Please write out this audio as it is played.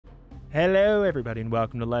Hello everybody and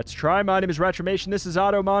welcome to Let's Try. My name is Retromation. This is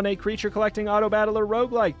Automon, a creature collecting Autobattler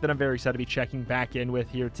roguelike that I'm very excited to be checking back in with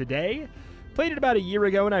here today. Played it about a year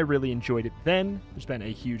ago and I really enjoyed it then. There's been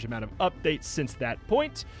a huge amount of updates since that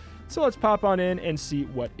point. So let's pop on in and see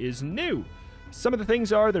what is new. Some of the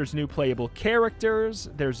things are there's new playable characters,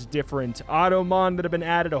 there's different Automon that have been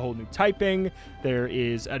added, a whole new typing, there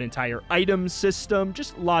is an entire item system,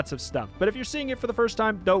 just lots of stuff. But if you're seeing it for the first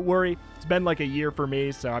time, don't worry. It's been like a year for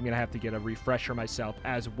me, so I'm going to have to get a refresher myself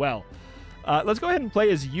as well. Let's go ahead and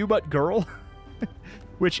play as You But Girl,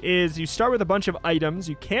 which is you start with a bunch of items.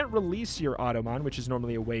 You can't release your Automon, which is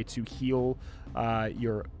normally a way to heal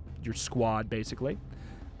your squad, basically.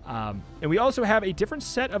 And we also have a different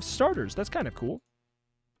set of starters. That's kind of cool.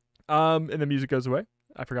 And the music goes away.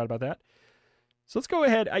 I forgot about that. So let's go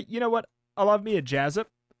ahead. You know what? I love me a Jazzup.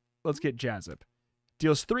 Let's get Jazzup.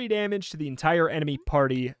 Deals 3 damage to the entire enemy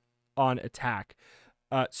party on attack.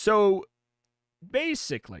 So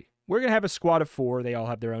basically, we're going to have a squad of 4. They all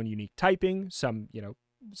have their own unique typing. Some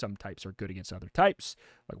types are good against other types.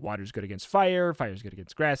 Like water's good against fire. Fire's good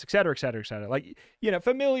against grass, etc., etc., etc. Like,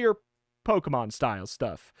 familiar Pokemon style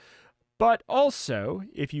stuff. But also,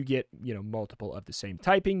 if you get, multiple of the same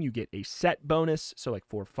typing, you get a set bonus. So like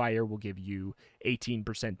for fire will give you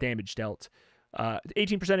 18% damage dealt.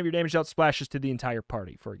 18% of your damage dealt splashes to the entire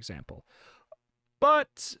party, for example.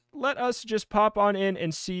 But let us just pop on in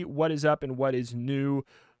and see what is up and what is new.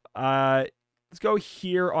 Let's go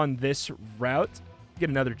here on this route.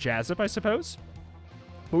 Get another Jazzup, I suppose.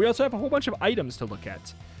 But we also have a whole bunch of items to look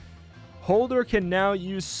at. Holder can now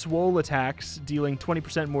use swole attacks, dealing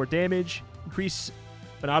 20% more damage. Increase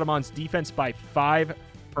an Automon's defense by 5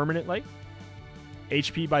 permanently.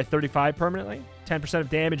 HP by 35 permanently. 10% of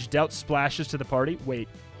damage dealt splashes to the party. Wait.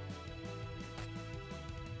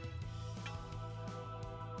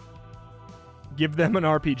 Give them an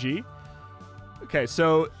RPG. Okay,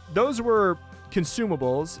 so those were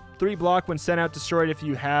consumables. 3 block when sent out, destroyed if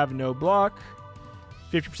you have no block.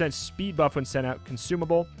 50% speed buff when sent out,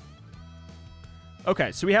 consumable.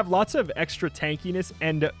 Okay, so we have lots of extra tankiness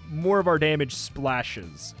and more of our damage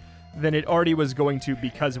splashes than it already was going to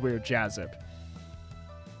because we're Jazzup.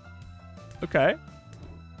 Okay.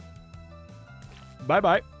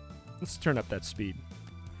 Bye-bye. Let's turn up that speed.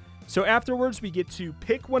 So afterwards, we get to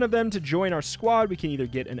pick one of them to join our squad. We can either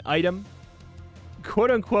get an item,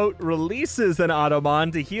 quote-unquote, releases an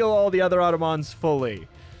Automon to heal all the other Automons fully.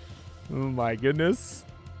 Oh my goodness.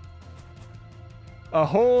 A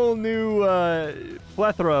whole new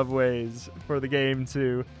plethora of ways for the game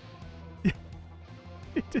to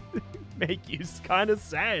make you kind of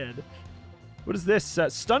sad. What is this?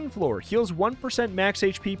 Stun Floor. Heals 1% max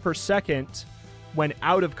HP per second when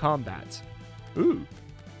out of combat. Ooh.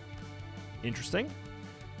 Interesting.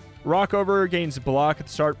 Rockover gains block at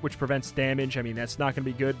the start, which prevents damage. I mean, that's not going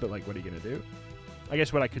to be good, but, like, what are you going to do? I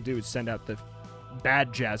guess what I could do is send out the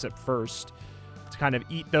bad Jazzup first to kind of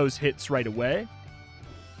eat those hits right away.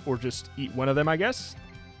 Or just eat one of them, I guess.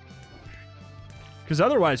 Because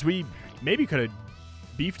otherwise, we maybe could have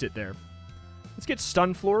beefed it there. Let's get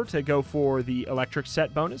Stun Floor to go for the electric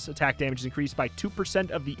set bonus. Attack damage is increased by 2%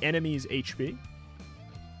 of the enemy's HP.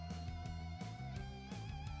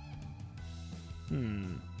 I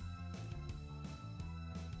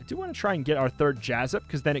do want to try and get our 3rd Jazzup,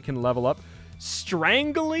 because then it can level up.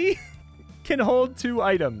 Strangly can hold 2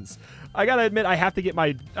 items. I gotta admit, I have to get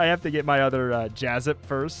my other Jazzup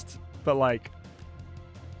first, but like,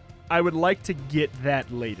 I would like to get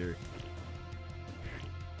that later.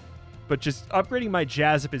 But just upgrading my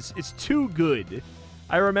Jazzup is too good.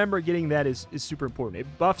 I remember getting that is super important.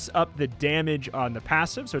 It buffs up the damage on the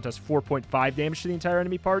passive, so it does 4.5 damage to the entire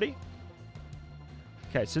enemy party.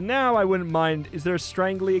 Okay, so now I wouldn't mind. Is there a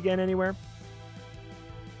Strangly again anywhere?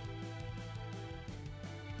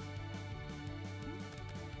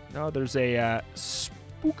 No, there's a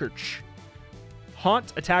Spookerch.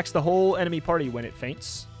 Haunt attacks the whole enemy party when it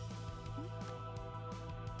faints.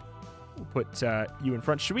 We'll put you in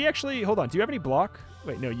front. Should we actually... Hold on. Do you have any block?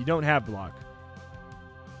 Wait, no, you don't have block.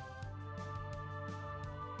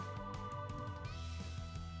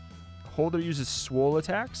 Holder uses swole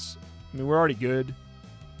attacks. I mean, we're already good.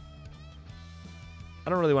 I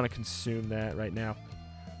don't really want to consume that right now.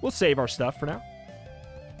 We'll save our stuff for now.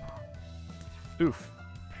 Oof.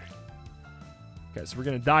 Okay, so we're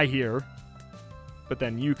going to die here. But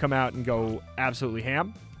then you come out and go absolutely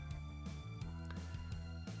ham.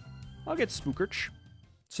 I'll get Spookerch.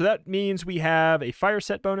 So that means we have a fire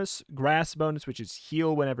set bonus, grass bonus, which is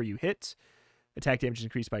heal whenever you hit. Attack damage is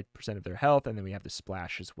increased by % of their health. And then we have the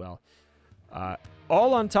splash as well.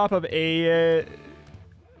 All on top of a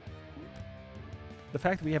the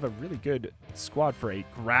fact that we have a really good squad for a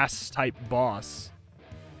grass-type boss.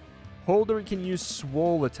 Holder can use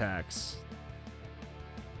swole attacks.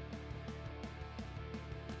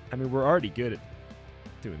 I mean, we're already good at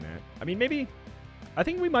doing that. I mean, maybe... I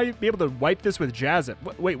think we might be able to wipe this with Jazzip.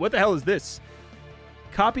 Wait, what the hell is this?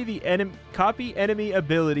 Copy enemy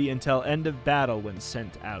ability until end of battle when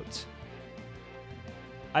sent out.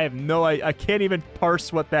 I have no idea. I can't even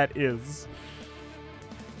parse what that is.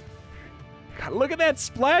 God, look at that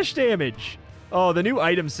splash damage. Oh, the new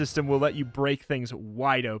item system will let you break things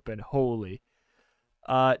wide open. Holy.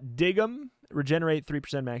 Dig 'em. Regenerate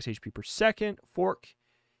 3% max HP per second. Fork.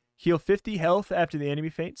 Heal 50 health after the enemy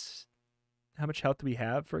faints. How much health do we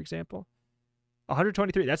have, for example?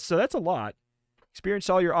 123. That's a lot. Experience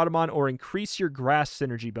all your Automon or increase your grass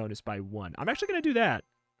synergy bonus by 1. I'm actually going to do that.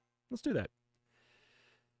 Let's do that.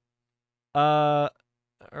 All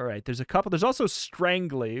right. There's a couple. There's also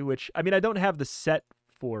Strangly, which, I mean, I don't have the set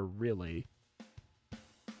for, really.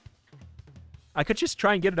 I could just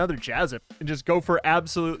try and get another Jazzip and just go for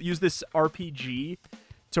absolute... Use this RPG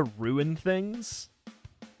to ruin things.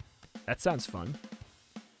 That sounds fun.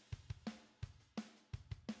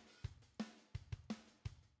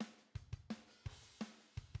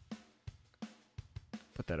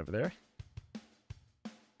 Put that over there.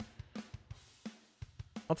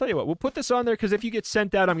 I'll tell you what, we'll put this on there because if you get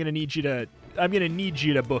sent out, I'm gonna need you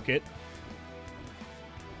to book it.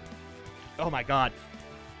 Oh my god.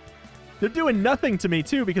 They're doing nothing to me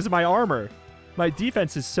too because of my armor. My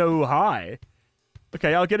defense is so high.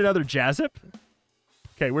 Okay, I'll get another Jazzip.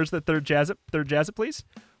 Okay, where's the third Jazzip? Third Jazzip, please.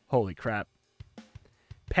 Holy crap.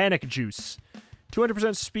 Panic Juice.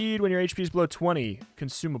 200% speed when your HP is below 20.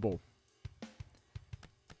 Consumable.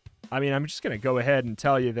 I mean, I'm just going to go ahead and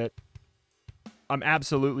tell you that I'm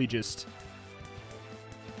absolutely just...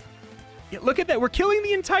 Yeah, look at that. We're killing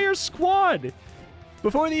the entire squad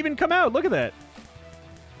before they even come out. Look at that.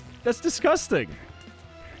 That's disgusting.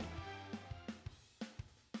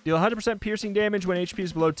 Deal 100% piercing damage when HP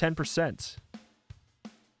is below 10%.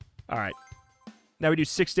 All right. Now we do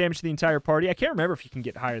 6 damage to the entire party. I can't remember if you can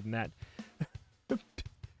get higher than that.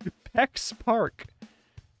 Peck Spark.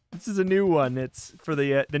 This is a new one. It's for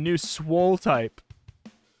the new Swole type.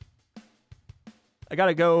 I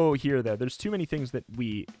gotta go here, though. There's too many things that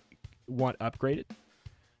we want upgraded.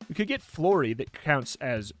 We could get Flurry that counts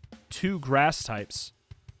as 2 grass types.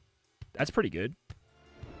 That's pretty good.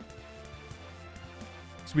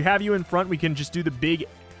 So we have you in front. We can just do the big...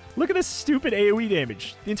 Look at this stupid AoE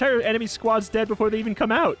damage. The entire enemy squad's dead before they even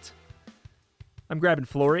come out. I'm grabbing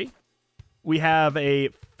Flurry. We have a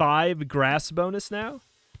 5 grass bonus now.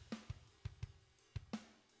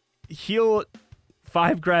 Heal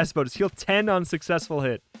 5 grass bonus. Heal 10 on successful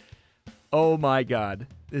hit. Oh my god.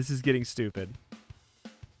 This is getting stupid.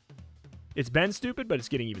 It's been stupid, but it's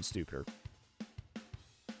getting even stupider.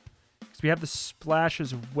 Because we have the splash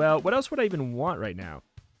as well. What else would I even want right now?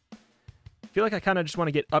 I feel like I kind of just want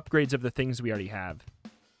to get upgrades of the things we already have.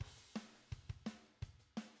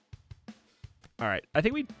 Alright. I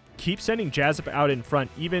think we keep sending Jazzip out in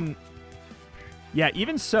front. Even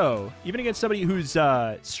so. Even against somebody who's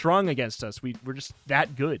strong against us. We're just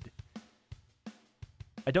that good.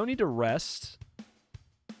 I don't need to rest.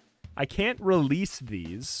 I can't release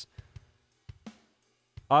these.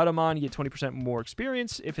 Automon, you get 20% more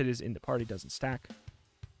experience if it is in the party, doesn't stack.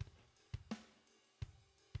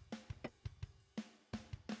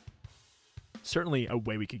 Certainly a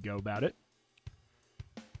way we could go about it.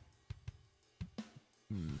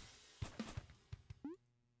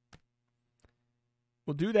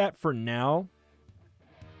 We'll do that for now.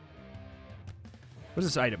 What's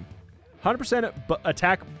this item? 100%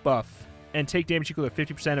 attack buff and take damage equal to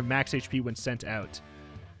 50% of max HP when sent out.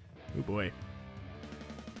 Oh boy.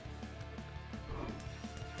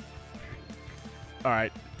 All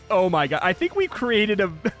right. Oh my god. I think we created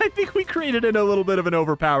a little bit of an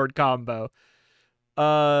overpowered combo.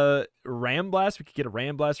 Ram Blast. We could get a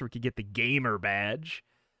Ram Blast, or we could get the Gamer badge.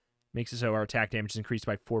 Makes it so our attack damage is increased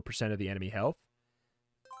by 4% of the enemy health.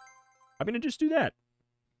 I'm going to just do that.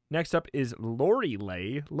 Next up is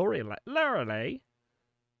Lorelei. Lorelei.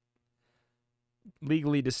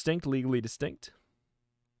 Legally distinct.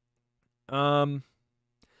 So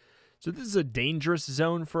this is a dangerous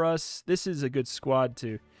zone for us. This is a good squad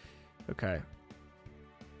to... Okay.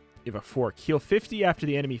 You have a fork. Heal 50 after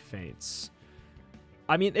the enemy faints.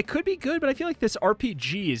 I mean, it could be good, but I feel like this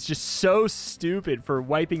RPG is just so stupid for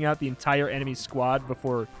wiping out the entire enemy squad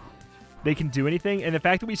before they can do anything. And the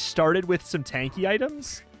fact that we started with some tanky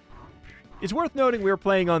items... It's worth noting we were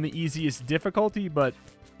playing on the easiest difficulty,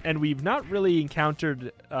 and we've not really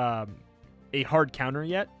encountered a hard counter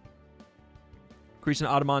yet. Increasing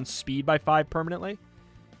Automon's speed by 5 permanently.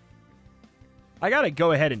 I gotta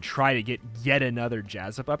go ahead and try to get yet another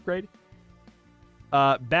Jazz Up upgrade.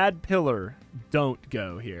 Bad Pillar, don't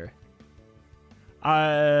go here.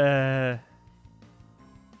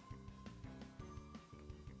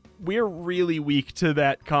 We're really weak to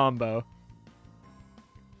that combo.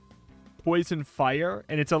 Poison Fire,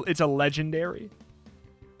 and it's a legendary.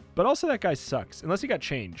 But also that guy sucks, unless he got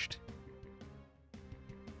changed.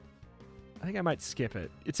 I think I might skip it.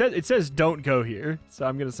 It says don't go here, so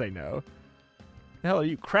I'm gonna say no. The hell are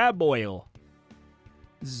you? Crab Oil.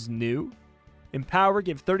 This is new. Empower,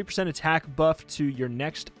 give 30% attack buff to your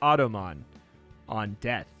next Automon on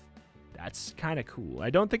death. That's kind of cool. I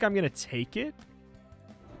don't think I'm gonna take it.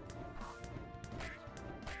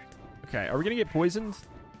 Okay, are we gonna get poisoned?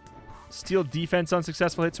 Steal defense on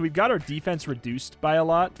successful hits. So we've got our defense reduced by a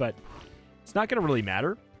lot, but it's not gonna really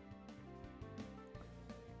matter.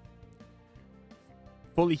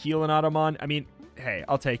 Fully heal an Automon. I mean, hey,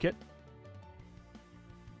 I'll take it.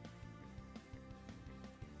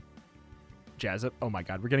 Jazz Up. Oh my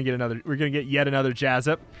god, we're gonna get yet another Jazz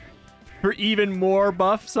Up. For even more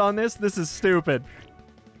buffs on this? This is stupid.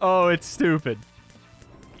 Oh, it's stupid.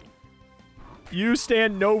 You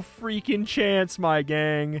stand no freaking chance, my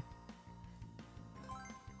gang.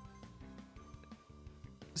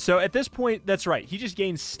 So at this point, that's right. He just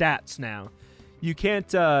gains stats now. You can't,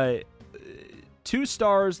 2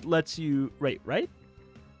 stars lets you, right?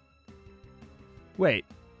 Wait.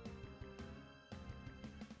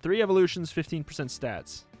 3 evolutions, 15%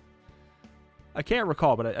 stats. I can't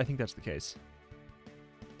recall, but I think that's the case.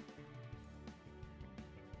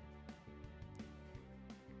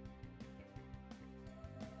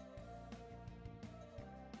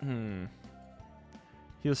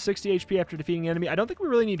 Heals 60 HP after defeating an enemy. I don't think we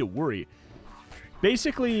really need to worry.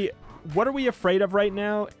 Basically, what are we afraid of right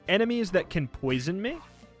now? Enemies that can poison me.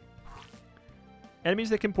 Enemies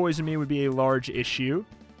that can poison me would be a large issue.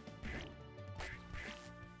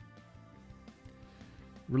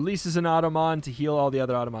 Releases an Automon to heal all the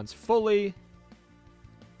other Automons fully.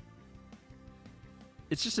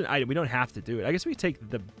 It's just an item. We don't have to do it. I guess we take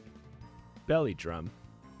the belly drum.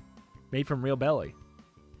 Made from real belly.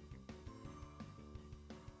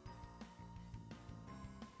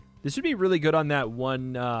 This would be really good on that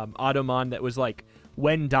one Automon that was like,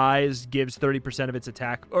 when dies, gives 30% of its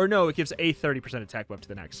attack. Or no, it gives a 30% attack buff to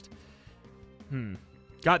the next.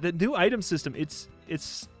 God, the new item system, it's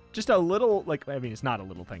just a little, like, I mean, it's not a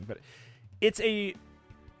little thing, but it's a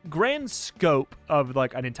grand scope of,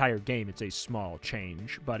 like, an entire game. It's a small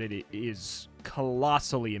change, but it is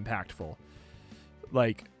colossally impactful.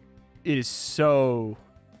 Like, it is so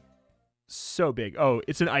big. Oh,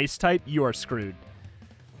 it's an ice type? You are screwed.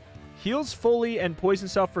 Heals fully and poison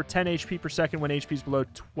self for 10 HP per second when HP is below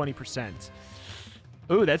 20%.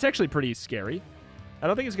 Ooh, that's actually pretty scary. I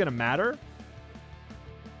don't think it's going to matter.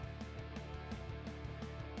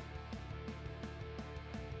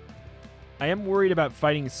 I am worried about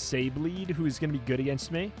fighting Sableed, who is going to be good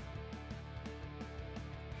against me.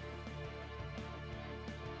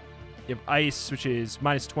 You have Ice, which is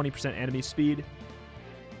minus 20% enemy speed.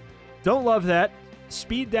 Don't love that.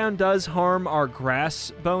 Speed down does harm our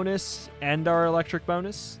grass bonus and our electric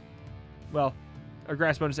bonus. Well, our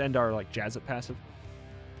grass bonus and our, like, Jazz Up passive.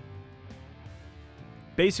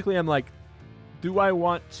 Basically, I'm like, do I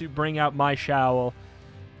want to bring out my Showl?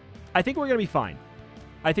 I think we're going to be fine.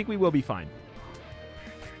 I think we will be fine.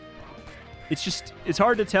 It's just, it's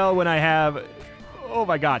hard to tell when I have, oh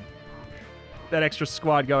my god, that extra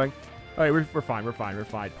squad going. All right, we're fine, we're fine, we're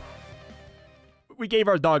fine. We gave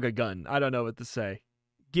our dog a gun. I don't know what to say.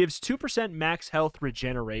 Gives 2% max health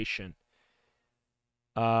regeneration.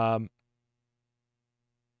 That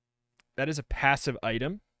is a passive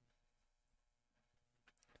item.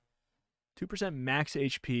 2% max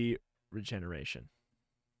HP regeneration.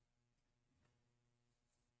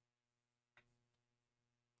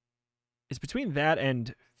 It's between that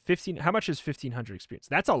and 15. How much is 1,500 experience?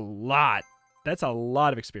 That's a lot. That's a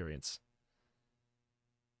lot of experience.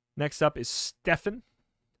 Next up is Stefan.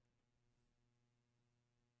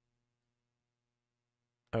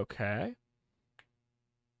 Okay.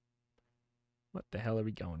 What the hell are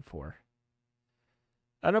we going for?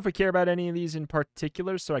 I don't know if we care about any of these in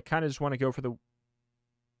particular, so I kind of just want to go for the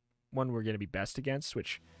one we're going to be best against,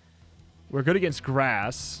 which we're good against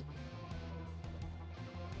grass.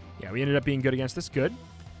 Yeah, we ended up being good against this. Good.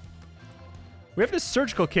 We have this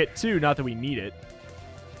surgical kit, too. Not that we need it.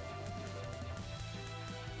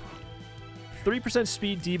 3%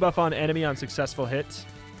 speed debuff on enemy on successful hit.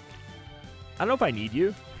 I don't know if I need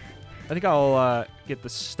you. I think I'll get the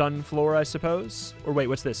stun floor, I suppose. Or wait,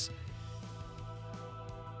 what's this?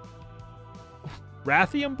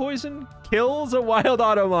 Rathium poison kills a wild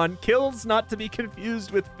Automon. Kills not to be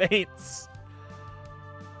confused with faints.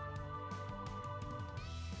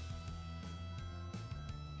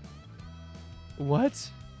 What?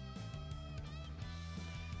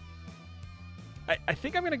 I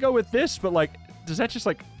think I'm going to go with this, but, like, does that just,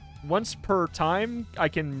 like, once per time I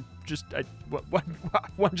can just...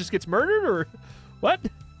 one just gets murdered, or... What?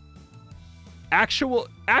 Actual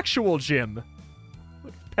gym.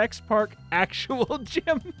 Pex Park actual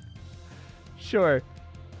gym? Sure.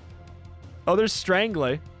 Oh, there's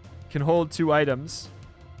Strangler. Can hold 2 items.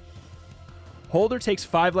 Holder takes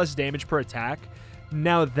 5 less damage per attack.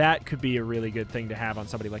 Now that could be a really good thing to have on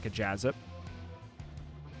somebody like a Jazzip.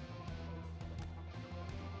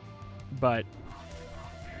 But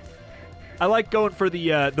I like going for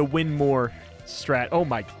the win more strat. Oh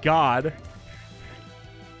my god.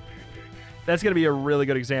 That's going to be a really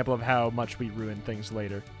good example of how much we ruin things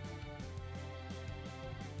later.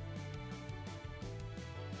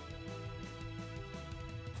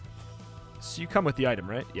 So you come with the item,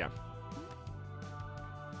 right? Yeah.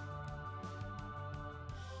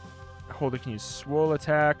 Holder can use swole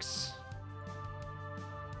attacks.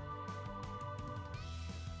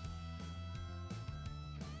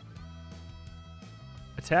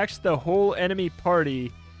 Attacks the whole enemy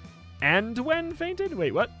party and when fainted?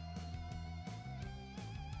 Wait, what?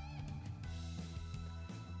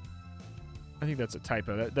 I think that's a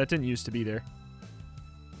typo. That didn't used to be there.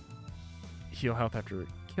 Heal health after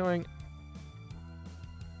killing.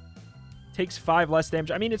 Takes 5 less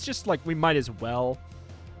damage. I mean, it's just like we might as well.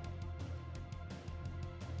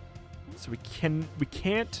 So we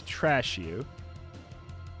can't trash you.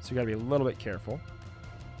 So we gotta be a little bit careful.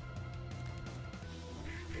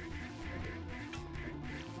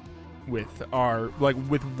 With our, like,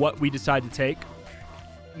 with what we decide to take.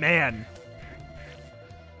 Man.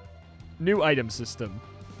 New item system.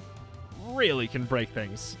 Really can break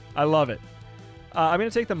things. I love it. I'm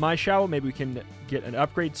going to take the My Shower. Maybe we can get an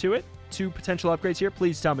upgrade to it. 2 potential upgrades here.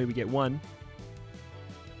 Please tell me we get 1.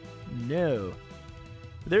 No.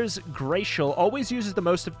 There's Glacial. Always uses the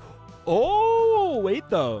most... Oh, wait,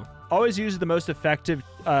 though. Always uses the most effective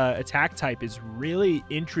attack type is really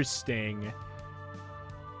interesting.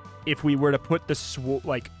 If we were to put the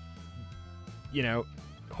like, you know,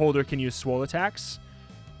 Holder can use swole attacks.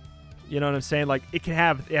 You know what I'm saying? Like, it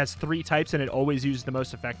has 3 types and it always uses the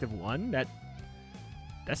most effective one. That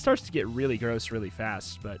starts to get really gross really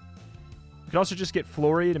fast. But we could also just get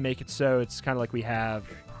Flurry to make it so it's kind of like we have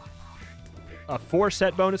a 4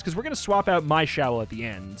 set bonus, because we're going to swap out My Shower at the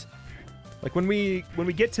end. Like, when we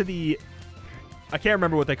get to the... I can't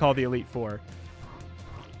remember what they call the Elite Four.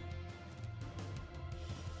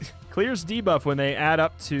 Clears debuff when they add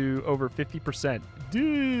up to over 50%.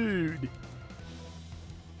 Dude!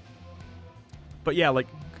 But yeah, like,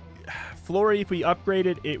 Flurry, if we upgrade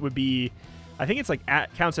it, it would be... I think it's like,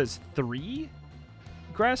 counts as 3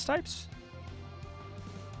 grass types?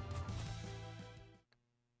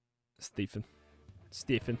 Stephen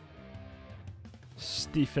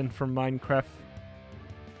from Minecraft.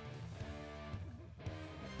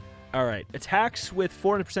 Alright, attacks with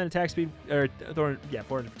 400% attack speed, or, yeah,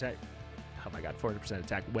 400 attack. Oh my god, 400%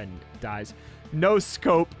 attack when dies. No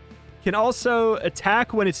scope. Can also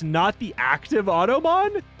attack when it's not the active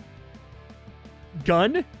Automon?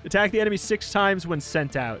 Gun? Attack the enemy 6 times when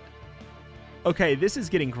sent out. Okay, this is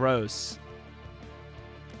getting gross.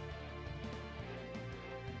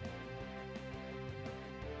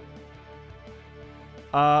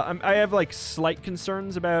 I have, like, slight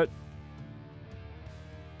concerns about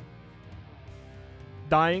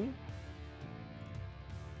dying.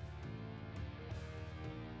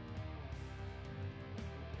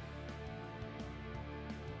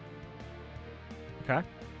 Okay.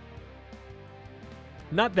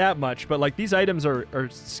 Not that much, but, like, these items are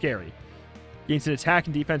scary. Gains an attack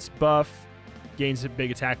and defense buff. Gains a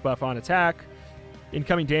big attack buff on attack.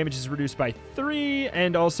 Incoming damage is reduced by 3,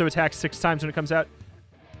 and also attacks 6 times when it comes out.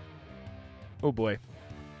 Oh boy.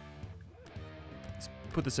 Let's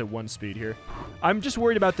put this at 1 speed here. I'm just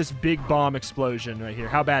worried about this big bomb explosion right here.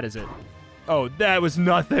 How bad is it? Oh, that was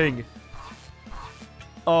nothing.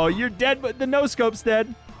 Oh, you're dead, but the no-scope's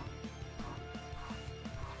dead.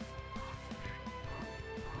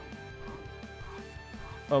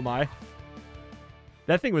 Oh my.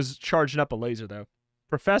 That thing was charging up a laser, though.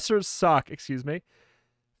 Professors suck, excuse me.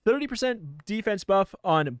 30% defense buff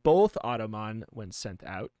on both Automon when sent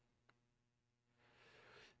out.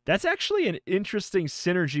 That's actually an interesting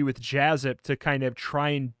synergy with Jazzip to kind of try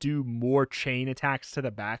and do more chain attacks to the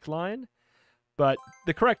back line. But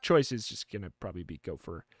the correct choice is just going to probably be go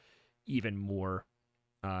for even more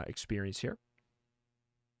experience here.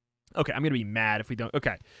 Okay, I'm going to be mad if we don't...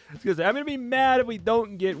 Okay. I'm going to be mad if we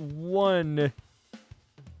don't get one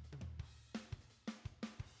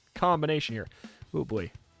combination here. Oh,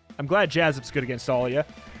 boy. I'm glad Jazzup's good against all of you.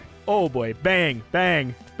 Oh, boy. Bang,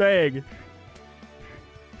 bang, bang.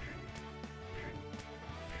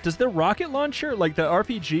 Does the rocket launcher, like the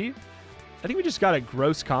RPG... I think we just got a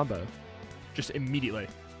gross combo. Just immediately.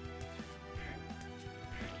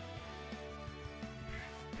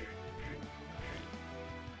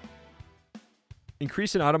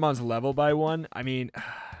 Increase an Automon's level by 1. I mean,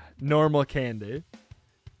 normal candy.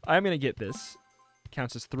 I'm going to get this.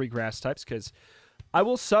 Counts as 3 grass types because I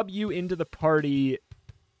will sub you into the party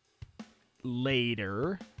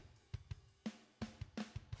later.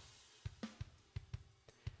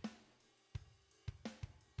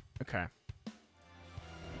 Okay.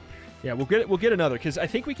 Yeah, we'll get another because I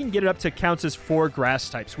think we can get it up to counts as 4 grass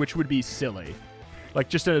types, which would be silly. Like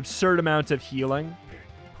just an absurd amount of healing.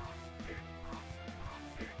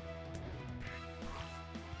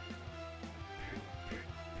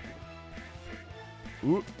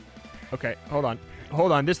 Ooh. Okay, hold on.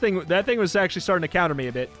 Hold on. That thing was actually starting to counter me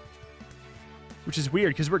a bit. Which is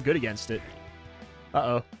weird because we're good against it.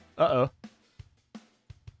 Uh-oh. Uh-oh.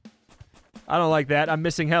 I don't like that. I'm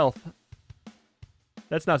missing health.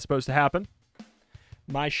 That's not supposed to happen.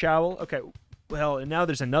 My shovel. Okay. Well, and now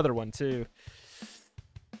there's another one too.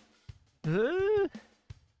 We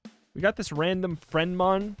got this random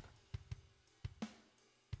friendmon.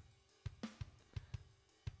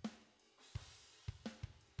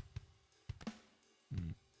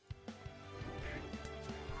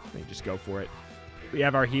 Let me just go for it. We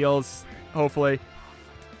have our heals, hopefully.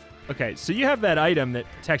 Okay, so you have that item that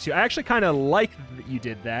protects you. I actually kind of like that you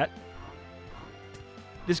did that.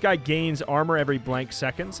 This guy gains armor every blank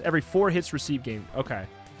seconds. Every 4 hits receive gain. Okay.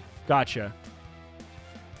 Gotcha.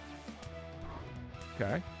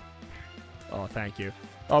 Okay. Oh, thank you.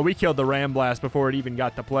 Oh, we killed the Ram Blast before it even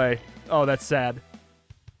got to play. Oh, that's sad.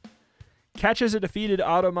 Catches a defeated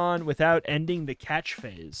Automon without ending the catch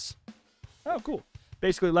phase. Oh, cool.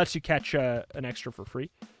 Basically lets you catch an extra for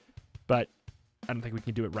free. But I don't think we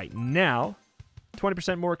can do it right now.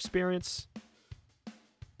 20% more experience.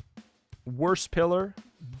 Worse pillar.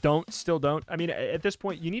 Still don't. I mean, at this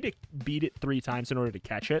point, you need to beat it 3 times in order to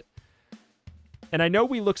catch it. And I know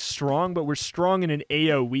we look strong, but we're strong in an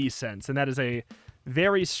AoE sense. And that is a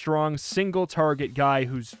very strong single target guy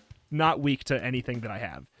who's not weak to anything that I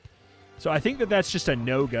have. So I think that that's just a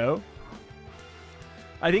no-go.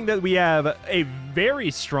 I think that we have a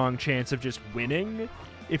very strong chance of just winning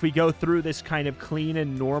if we go through this kind of clean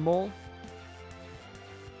and normal.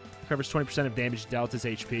 Covers 20% of damage dealt as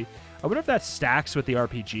HP. I wonder if that stacks with the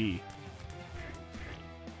RPG.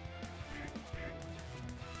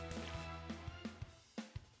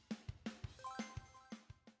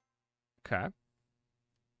 Okay.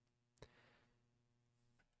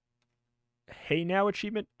 Hey Now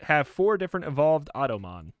achievement. Have 4 different evolved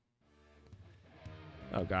Automon.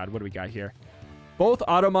 Oh god, what do we got here? Both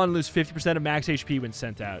Automon lose 50% of max HP when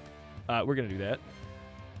sent out. We're going to do that.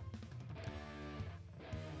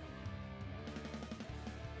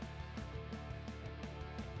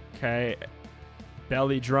 Okay.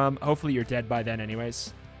 Belly drum. Hopefully you're dead by then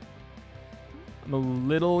anyways. I'm a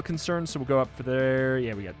little concerned, so we'll go up for there.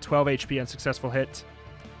 Yeah, we got 12 HP on successful hit.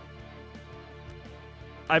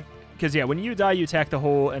 Because, yeah, when you die, you attack the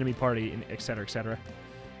whole enemy party, and et cetera, et cetera.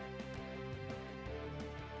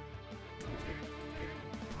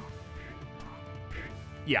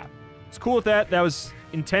 Yeah. It's cool with that. That was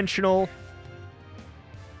intentional.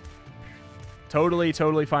 Totally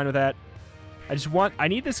fine with that. I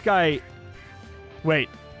need this guy. Wait.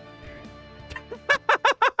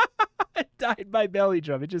 It died by belly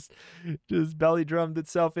drum. It just belly drummed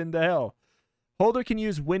itself into hell. Holder can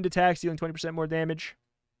use wind attacks, dealing 20% more damage.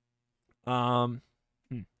 I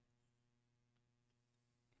mean,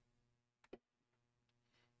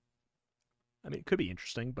 it could be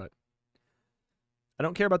interesting, but I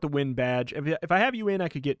don't care about the win badge. If I have you in, I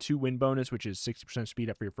could get 2 win bonus, which is 60% speed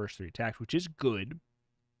up for your first 3 attacks, which is good.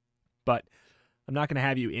 But I'm not going to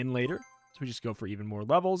have you in later, so we just go for even more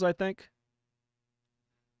levels, I think.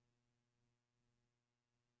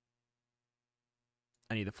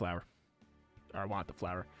 I need the flower. Or I want the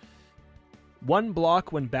flower. 1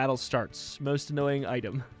 block when battle starts. Most annoying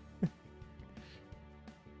item.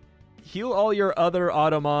 Heal all your other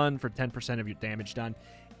Automon for 10% of your damage done.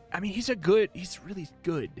 I mean, he's really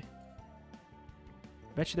good.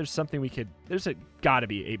 I bet you there's something we could... There's gotta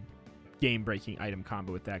be a game-breaking item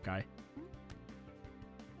combo with that guy.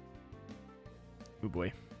 Oh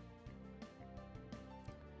boy.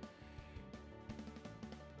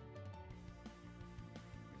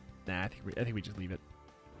 Nah, I think we just leave it.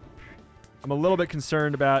 I'm a little bit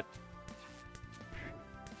concerned about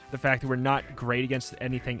the fact that we're not great against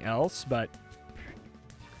anything else, but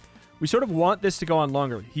we sort of want this to go on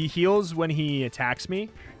longer. He heals when he attacks me.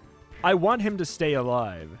 I want him to stay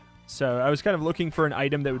alive. So I was kind of looking for an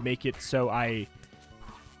item that would make it so I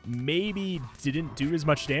maybe didn't do as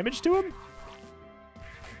much damage to him.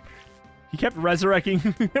 He kept resurrecting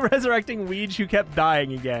Weege, who kept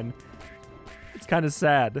dying again. It's kind of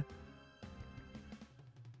sad.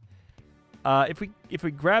 If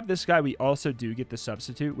we grab this guy, we also do get the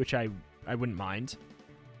substitute, which I wouldn't mind.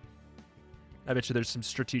 I bet you there's some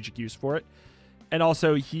strategic use for it. And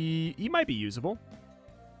also, he might be usable.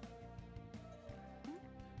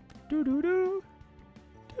 Doo-doo-doo.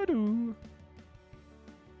 Doo-doo.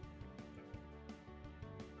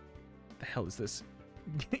 The hell is this?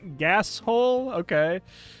 Gas hole? Okay.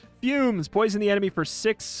 Fumes. Poison the enemy for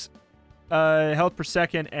 6 health per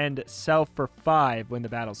second and self for 5 when the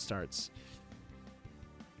battle starts.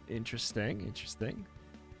 Interesting. Interesting.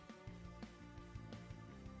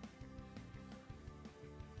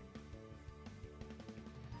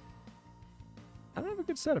 I don't have a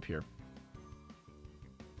good setup here.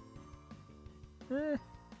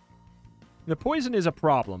 The poison is a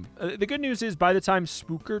problem. The good news is by the time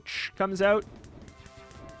Spookerch comes out,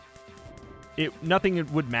 nothing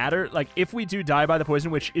would matter. Like, if we do die by the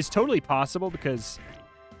poison, which is totally possible because...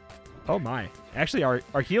 Oh my. Actually,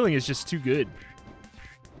 our healing is just too good.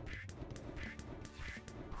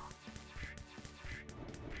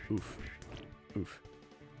 Oof. Oof.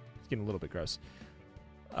 It's getting a little bit gross.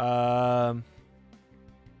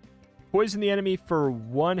 Poison the enemy for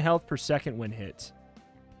 1 health per second when hit.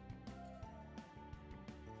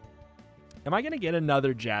 Am I going to get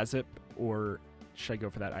another Jazzip, or should I go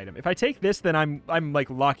for that item? If I take this, then I'm like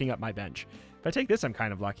locking up my bench. If I take this, I'm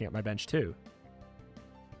kind of locking up my bench too.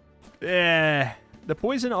 The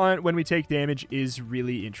poison on when we take damage is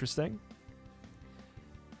really interesting.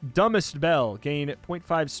 Dumbest Bell. Gain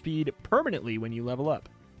 0.5 speed permanently when you level up.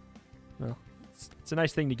 Well, it's a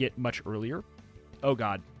nice thing to get much earlier. Oh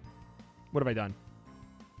god. What have I done?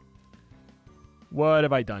 What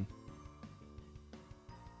have I done?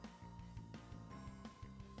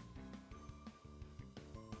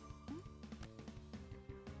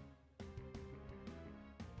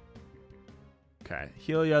 Okay.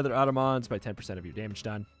 Heal the other Automons by 10% of your damage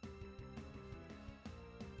done.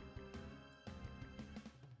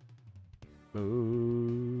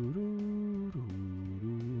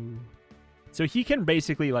 So he can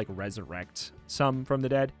basically like resurrect some from the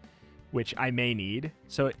dead, which I may need.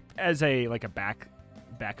 So as a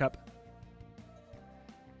backup,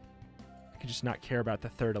 I could just not care about the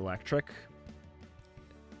 3rd electric.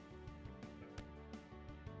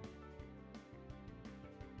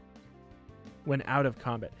 When out of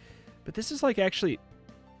combat. But this is like actually...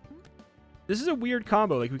 This is a weird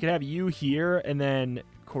combo. Like we could have you here and then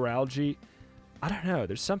Coralgy. I don't know.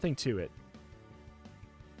 There's something to it.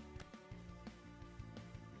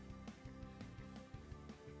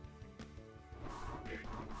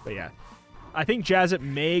 But yeah. I think Jazzip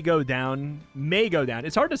may go down.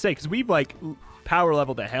 It's hard to say because we've like power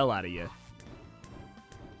leveled the hell out of you.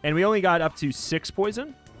 And we only got up to 6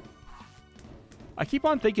 poison. I keep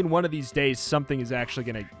on thinking one of these days something is actually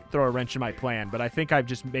going to throw a wrench in my plan, but I think I've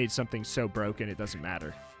just made something so broken it doesn't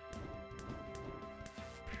matter.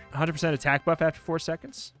 100% attack buff after 4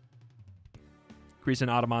 seconds. Increase an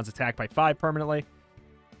Automon's attack by 5 permanently.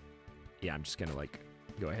 Yeah, I'm just going to like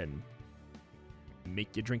go ahead and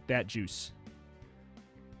make you drink that juice.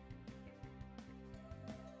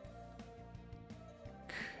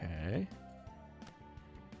 Okay.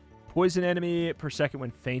 Poison enemy per second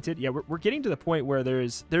when fainted. Yeah, we're getting to the point where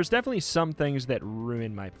there's definitely some things that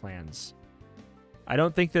ruin my plans. I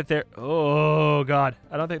don't think that they're... Oh, God.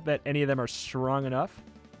 I don't think that any of them are strong enough.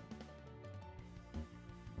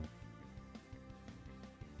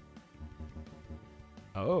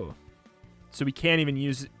 Oh. So we can't even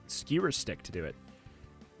use Skewer Stick to do it.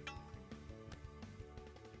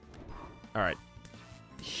 All right.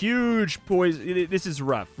 Huge poison. This is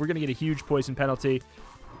rough. We're going to get a huge poison penalty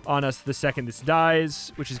on us the second this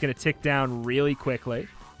dies, which is going to tick down really quickly.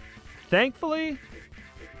 Thankfully,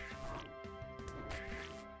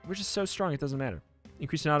 we're just so strong it doesn't matter.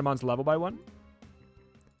 Increase an Automon's level by 1.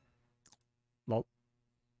 Lol.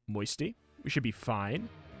 Moisty. We should be fine.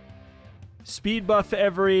 Speed buff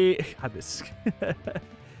every... God, this...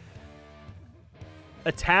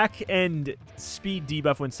 Attack and speed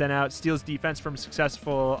debuff when sent out. Steals defense from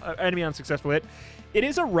successful... enemy on successful hit. It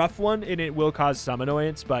is a rough one, and it will cause some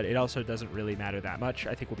annoyance, but it also doesn't really matter that much.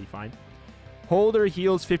 I think we'll be fine. Holder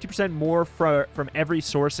heals 50% more from every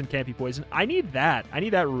source and can't be poisoned. I need that. I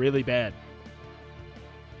need that really bad.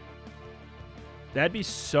 That'd be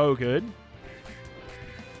so good.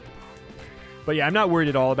 But yeah, I'm not worried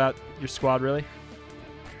at all about your squad, really.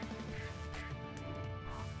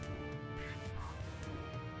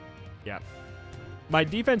 Yeah. My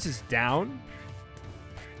defense is down,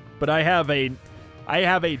 but I have a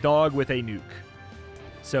dog with a nuke.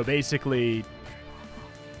 So basically,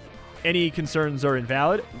 any concerns are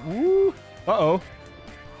invalid. Ooh. Uh-oh.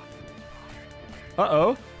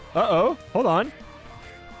 Uh-oh. Uh-oh. Hold on.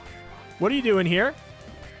 What are you doing here?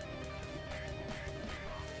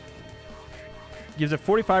 Gives a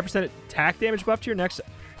 45% attack damage buff to your next...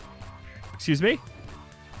 Excuse me?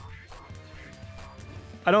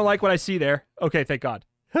 I don't like what I see there. Okay, thank God.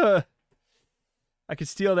 I could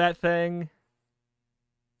steal that thing.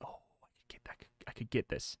 Oh, I could get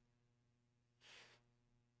this.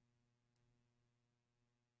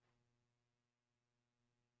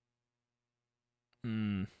 I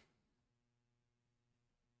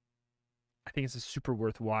think it's a super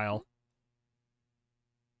worthwhile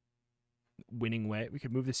winning way. We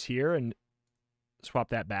could move this here and swap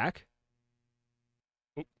that back.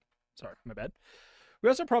 Oh, sorry, my bad. We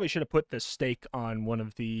also probably should have put the stake on one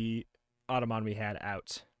of the Automon we had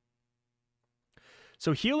out.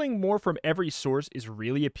 So healing more from every source is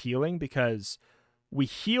really appealing because we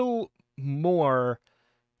heal more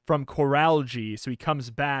from Choralgy, so he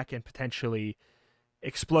comes back and potentially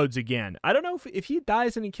explodes again. I don't know if he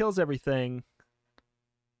dies and he kills everything.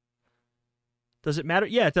 Does it matter?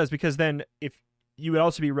 Yeah, it does, because then if you would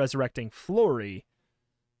also be resurrecting Flory,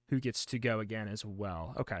 who gets to go again as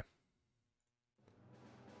well. Okay.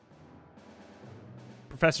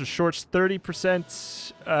 Professor Short's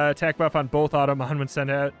 30% attack buff on both Automon when sent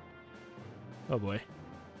out. Oh boy.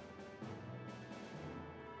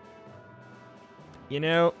 You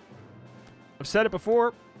know, I've said it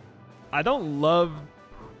before. I don't love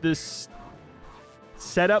this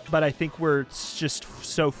setup, but I think we're just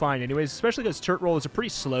so fine anyways, especially because Turtroll is a pretty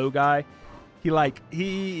slow guy.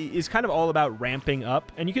 He is kind of all about ramping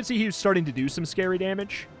up, and you can see he was starting to do some scary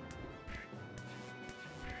damage.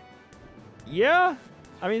 Yeah,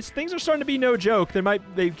 I mean, things are starting to be no joke.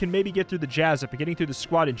 They can maybe get through the Jazz up, but getting through the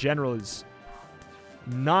squad in general is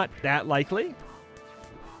not that likely.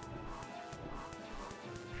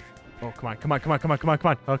 Oh, come on, come on, come on, come on, come on, come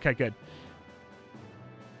on. Okay, good.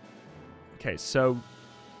 Okay, so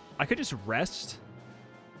I could just rest.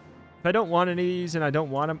 If I don't want any of these and I don't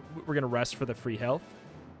want them, we're going to rest for the free health.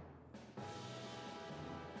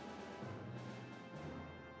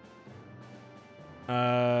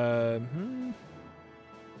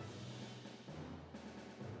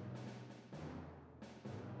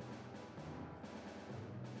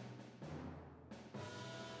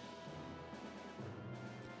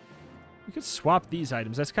 We could swap these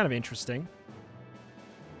items. That's kind of interesting.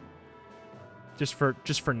 Just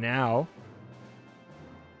for now.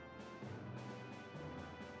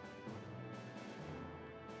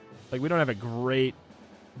 Like, we don't have a great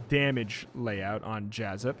damage layout on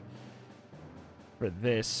Jazzup for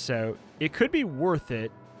this, so it could be worth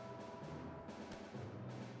it.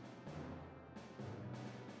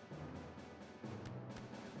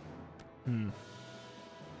 Could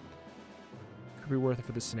be worth it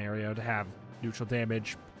for this scenario to have neutral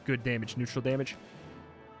damage, good damage, neutral damage.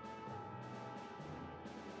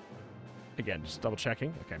 Again, just double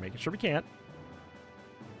checking. Okay, making sure we can't.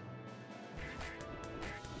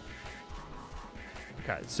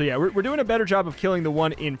 Okay, so yeah, we're doing a better job of killing the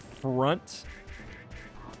one in front.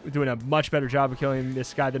 We're doing a much better job of killing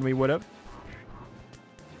this guy than we would have.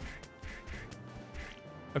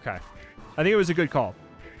 Okay. I think it was a good call.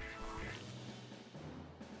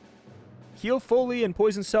 Heal fully and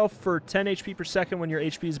poison self for 10 HP per second when your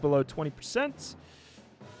HP is below 20%.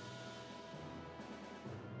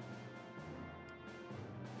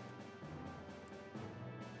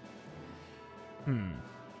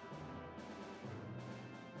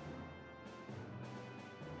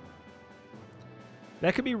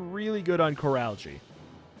 That could be really good on Choralgy.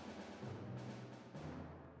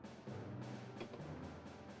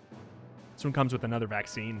 This one comes with another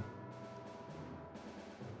vaccine.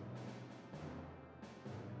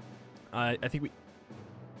 I think we...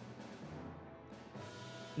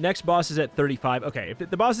 Next boss is at 35. Okay, if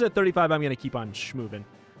the boss is at 35, I'm going to keep on schmoving.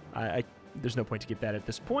 There's no point to get that at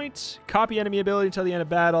this point. Copy enemy ability until the end of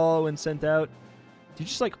battle when sent out. Do you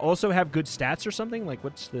just, like, also have good stats or something? Like,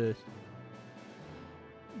 what's the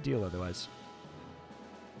deal otherwise?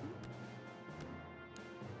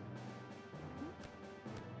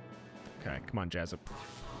 Okay, come on, Jazzup.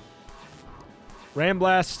 Ram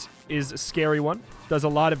Blast is a scary one. Does a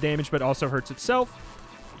lot of damage, but also hurts itself.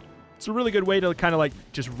 It's a really good way to kind of like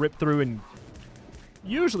just rip through and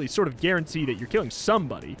usually sort of guarantee that you're killing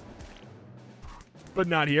somebody. But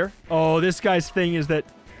not here. Oh, this guy's thing is that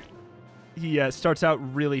he starts out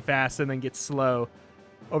really fast and then gets slow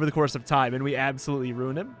over the course of time, and we absolutely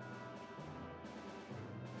ruin him.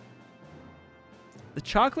 The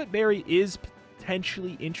chocolate berry is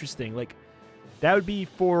potentially interesting. Like, that would be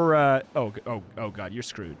for... oh, God, you're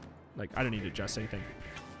screwed. Like, I don't need to adjust anything.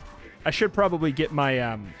 I should probably get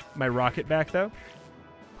my my rocket back, though.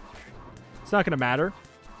 It's not going to matter.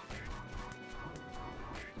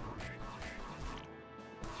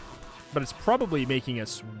 But it's probably making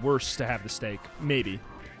us worse to have the stake. Maybe.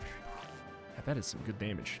 Yeah, that is some good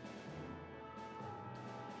damage.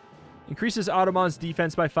 Increases Automon's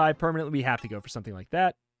defense by 5 permanently. We have to go for something like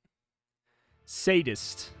that.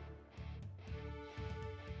 Sadist.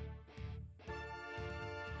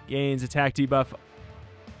 Gains attack debuff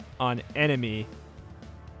on enemy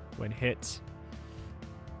when hit.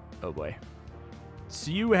 Oh boy.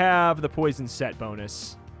 So you have the poison set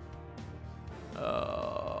bonus.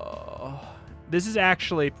 This is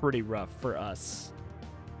actually pretty rough for us.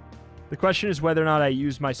 The question is whether or not I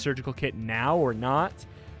use my surgical kit now or not.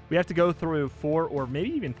 We have to go through 4 or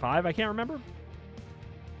maybe even 5. I can't remember.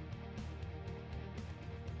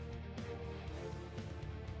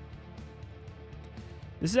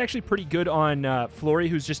 This is actually pretty good on Flory,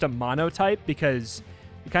 who's just a mono type, because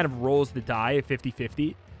it kind of rolls the die at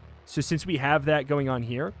 50-50. So since we have that going on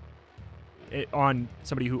here, on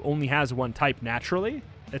somebody who only has one type naturally,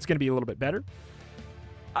 it's going to be a little bit better.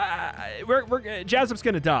 Jazzup's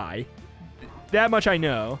going to die. That much I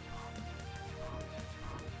know.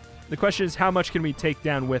 The question is, how much can we take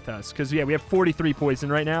down with us? Because, yeah, we have 43 poison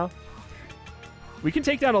right now. We can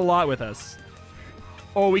take down a lot with us.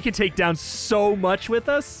 Oh, we can take down so much with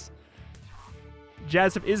us.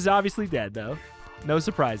 Jazzup is obviously dead, though. No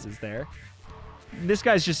surprises there. This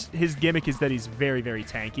guy's just... his gimmick is that he's very, very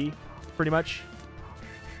tanky, pretty much.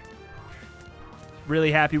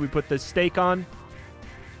 Really happy we put the stake on.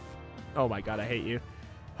 Oh my god, I hate you.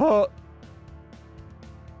 Oh.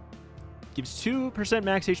 Gives 2%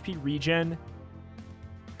 max HP regen.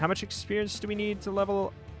 How much experience do we need to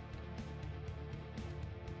level?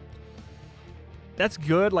 That's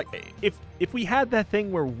good. Like, if we had that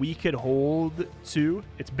thing where we could hold 2,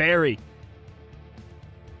 it's berry.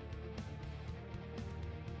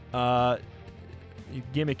 Your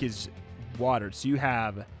gimmick is watered, so you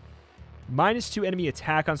have -2 enemy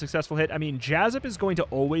attack on successful hit. I mean, Jazzup is going to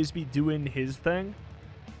always be doing his thing.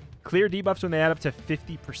 Clear debuffs when they add up to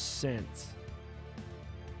 50%.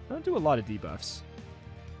 I don't do a lot of debuffs.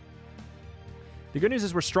 The good news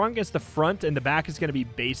is we're strong against the front, and the back is going to be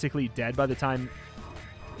basically dead by the time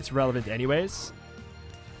it's relevant anyways.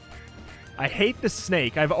 I hate the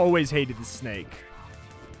snake. I've always hated the snake.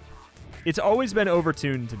 It's always been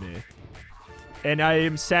overtuned to me. And I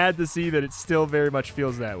am sad to see that it still very much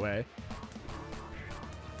feels that way.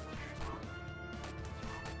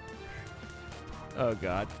 Oh,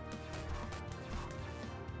 God.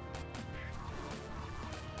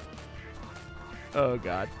 Oh,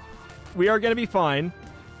 God. We are going to be fine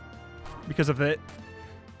because of it.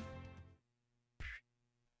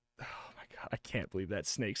 Oh, my God. I can't believe that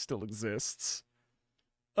snake still exists.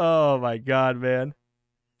 Oh, my God, man.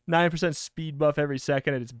 9% speed buff every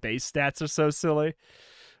second, and its base stats are so silly.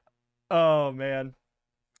 Oh, man.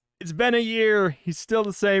 It's been a year. He's still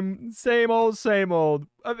the same old, same old.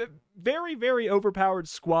 A very, very overpowered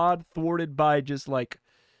squad, thwarted by just, like,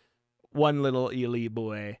 one little elite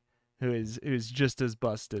boy who's just as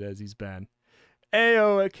busted as he's been.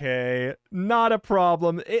 A-okay. Not a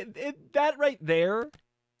problem. That right there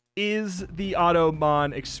is the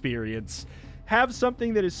Automon experience. Have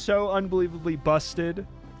something that is so unbelievably busted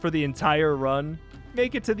for the entire run,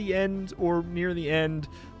 make it to the end or near the end,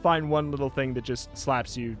 find one little thing that just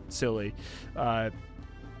slaps you silly. And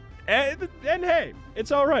hey,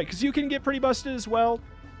 it's all right, because you can get pretty busted as well.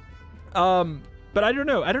 But I don't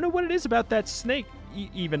know. I don't know what it is about that snake,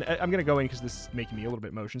 even. I'm going to go in because this is making me a little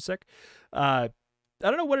bit motion sick. I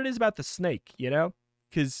don't know what it is about the snake, you know?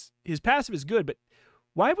 Because his passive is good, but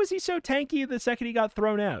why was he so tanky the second he got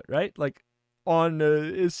thrown out, right? Like, on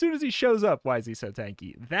as soon as he shows up, why is he so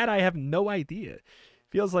tanky? That I have no idea.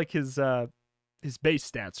 Feels like his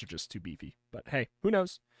base stats are just too beefy. But hey, who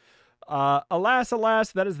knows?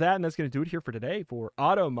 Alas, that is that, and that's going to do it here for today for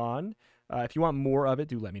Automon. If you want more of it,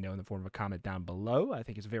 do let me know in the form of a comment down below. I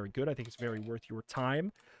think it's very good. I think it's very worth your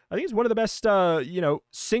time. I think it's one of the best,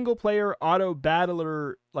 single-player auto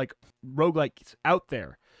battler like roguelikes out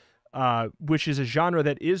there. which is a genre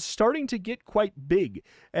that is starting to get quite big.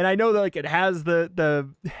 And I know that like it has the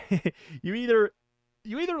you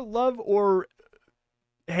either love or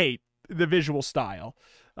hate the visual style,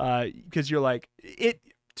 because you're like it.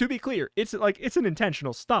 To be clear, it's like it's an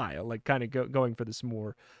intentional style, like kind of going for this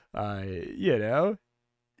more, you know,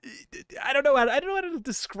 I don't know how to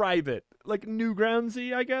describe it, like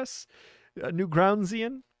Newgroundsy, I guess,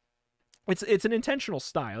 Newgroundsian. It's an intentional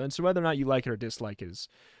style, and so whether or not you like it or dislike is,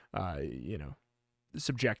 you know,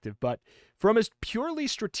 subjective. But from a purely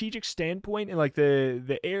strategic standpoint, and like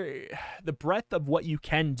the breadth of what you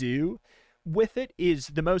can do with it is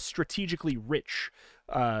the most strategically rich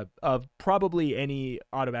of probably any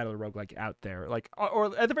Autobattler roguelike out there. Like,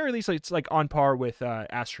 or at the very least, it's like on par with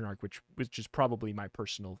Astronarch, which is probably my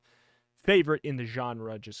personal favorite in the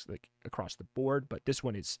genre, just like across the board. But this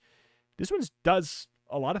one does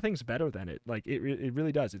a lot of things better than it. Like it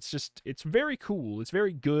really does. It's very cool. It's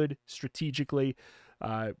very good strategically,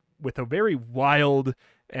 with a very wild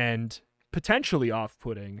and potentially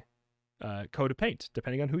off-putting coat of paint,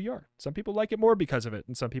 depending on who you are. Some people like it more because of it,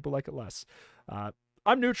 and some people like it less.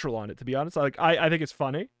 I'm neutral on it, to be honest. I think it's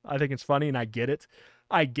funny. I think it's funny, and I get it.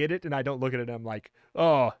 And I don't look at it and I'm like,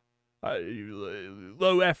 oh,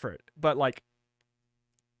 low effort. But like,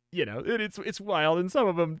 you know, it's wild, and some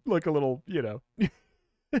of them look a little, you know.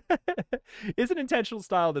 It's an intentional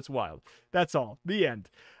style that's wild. That's all. The end.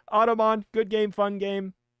 Automon, good game, fun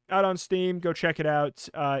game. Out on Steam, go check it out.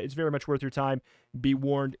 It's very much worth your time. Be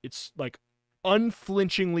warned, it's like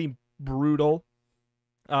unflinchingly brutal,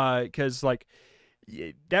 because like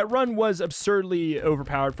that run was absurdly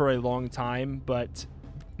overpowered for a long time, but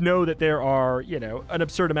know that there are, you know, an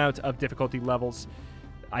absurd amount of difficulty levels.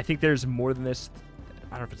 I think there's more than this.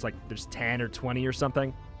 I don't know if it's like there's 10 or 20 or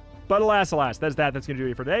something. But alas, that's going to do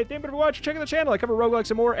it for today. Thank you for watching. Check out the channel. I cover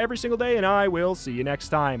roguelikes and more every single day, and I will see you next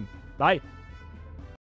time. Bye.